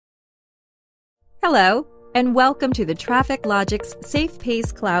Hello, and welcome to the Traffic Logix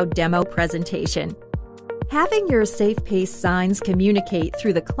SafePace Cloud demo presentation. Having your SafePace signs communicate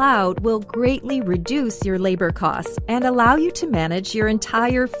through the cloud will greatly reduce your labor costs and allow you to manage your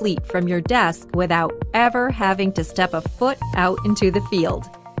entire fleet from your desk without ever having to step a foot out into the field.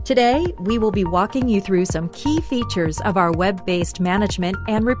 Today, we will be walking you through some key features of our web-based management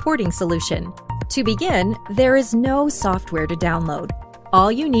and reporting solution. To begin, there is no software to download. All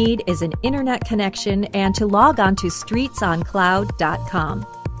you need is an internet connection and to log on to streetsoncloud.com.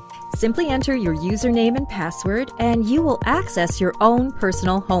 Simply enter your username and password, and you will access your own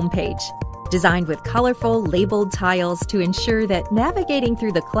personal homepage, designed with colorful, labeled tiles to ensure that navigating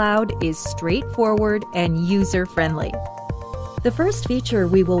through the cloud is straightforward and user-friendly. The first feature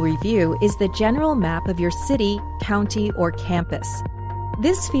we will review is the general map of your city, county, or campus.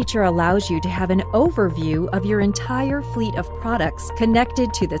 This feature allows you to have an overview of your entire fleet of products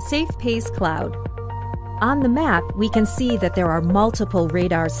connected to the SafePace cloud. On the map, we can see that there are multiple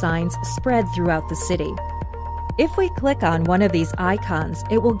radar signs spread throughout the city. If we click on one of these icons,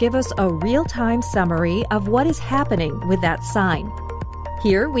 it will give us a real-time summary of what is happening with that sign.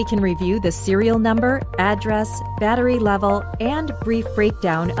 Here, we can review the serial number, address, battery level, and brief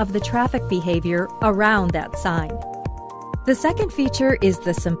breakdown of the traffic behavior around that sign. The second feature is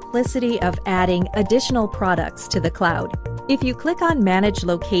the simplicity of adding additional products to the cloud. If you click on Manage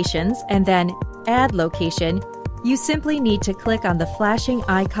Locations and then Add Location, you simply need to click on the flashing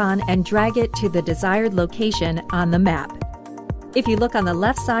icon and drag it to the desired location on the map. If you look on the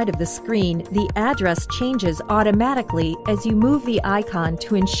left side of the screen, the address changes automatically as you move the icon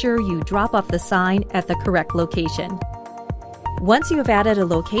to ensure you drop off the sign at the correct location. Once you have added a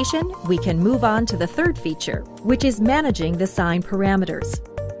location, we can move on to the third feature, which is managing the sign parameters.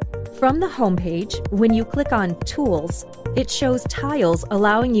 From the homepage, when you click on Tools, it shows tiles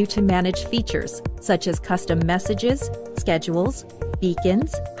allowing you to manage features such as custom messages, schedules,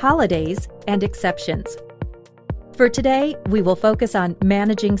 beacons, holidays, and exceptions. For today, we will focus on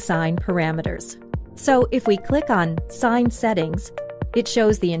managing sign parameters. So if we click on Sign Settings, it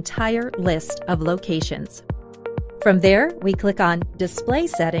shows the entire list of locations. From there, we click on Display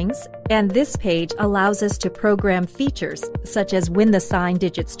Settings, and this page allows us to program features such as when the sign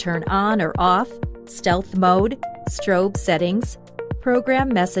digits turn on or off, stealth mode, strobe settings, program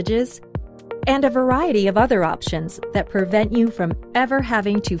messages, and a variety of other options that prevent you from ever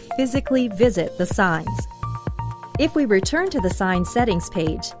having to physically visit the signs. If we return to the Sign Settings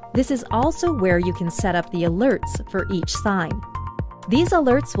page, this is also where you can set up the alerts for each sign. These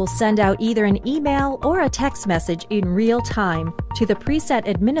alerts will send out either an email or a text message in real time to the preset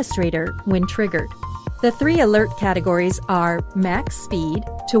administrator when triggered. The three alert categories are max speed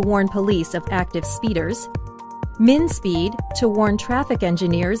to warn police of active speeders, min speed to warn traffic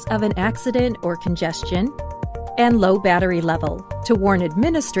engineers of an accident or congestion, and low battery level to warn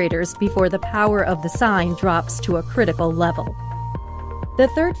administrators before the power of the sign drops to a critical level. The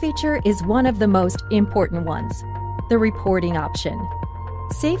third feature is one of the most important ones: the reporting option.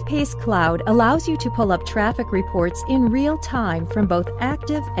 SafePace Cloud allows you to pull up traffic reports in real time from both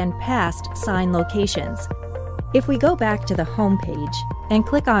active and past sign locations. If we go back to the home page and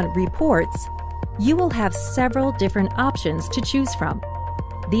click on Reports, you will have several different options to choose from.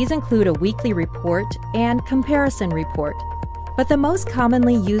 These include a weekly report and comparison report, but the most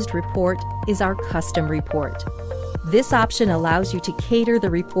commonly used report is our custom report. This option allows you to cater the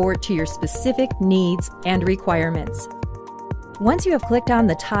report to your specific needs and requirements. Once you have clicked on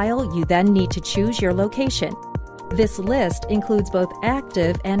the tile, you then need to choose your location. This list includes both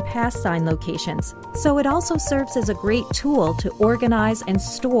active and past sign locations, so it also serves as a great tool to organize and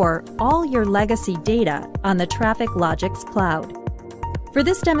store all your legacy data on the Traffic Logix cloud. For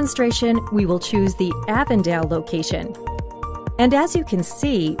this demonstration, we will choose the Avondale location. And as you can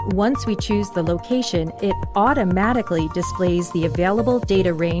see, once we choose the location, it automatically displays the available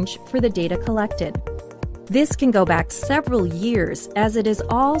data range for the data collected. This can go back several years as it is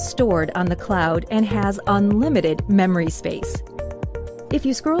all stored on the cloud and has unlimited memory space. If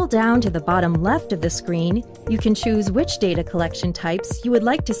you scroll down to the bottom left of the screen, you can choose which data collection types you would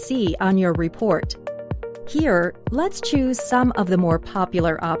like to see on your report. Here, let's choose some of the more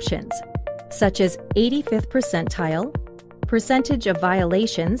popular options, such as 85th percentile, percentage of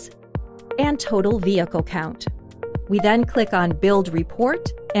violations, and total vehicle count. We then click on Build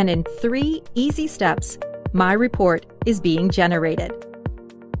Report, and in 3 easy steps, my report is being generated.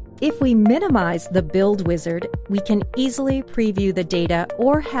 If we minimize the Build wizard, we can easily preview the data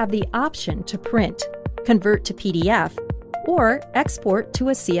or have the option to print, convert to PDF, or export to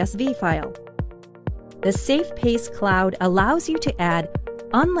a CSV file. The SafePace Cloud allows you to add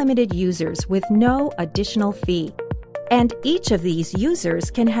unlimited users with no additional fee. And each of these users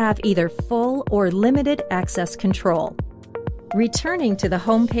can have either full or limited access control. Returning to the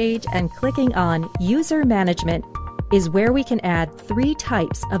home page and clicking on User Management is where we can add 3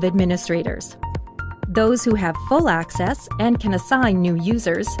 types of administrators: those who have full access and can assign new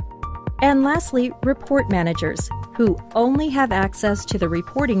users, and lastly, report managers, who only have access to the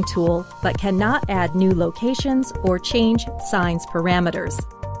reporting tool but cannot add new locations or change signs parameters.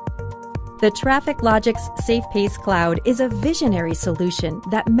 The Logix SafePace Cloud is a visionary solution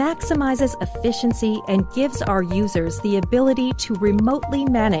that maximizes efficiency and gives our users the ability to remotely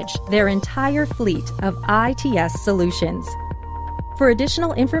manage their entire fleet of ITS solutions. For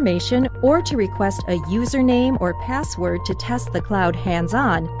additional information or to request a username or password to test the cloud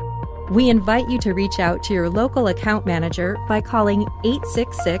hands-on, we invite you to reach out to your local account manager by calling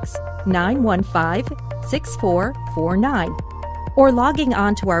 866-915-6449 or logging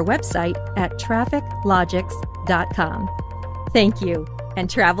on to our website at trafficlogix.com. Thank you, and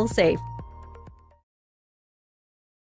travel safe.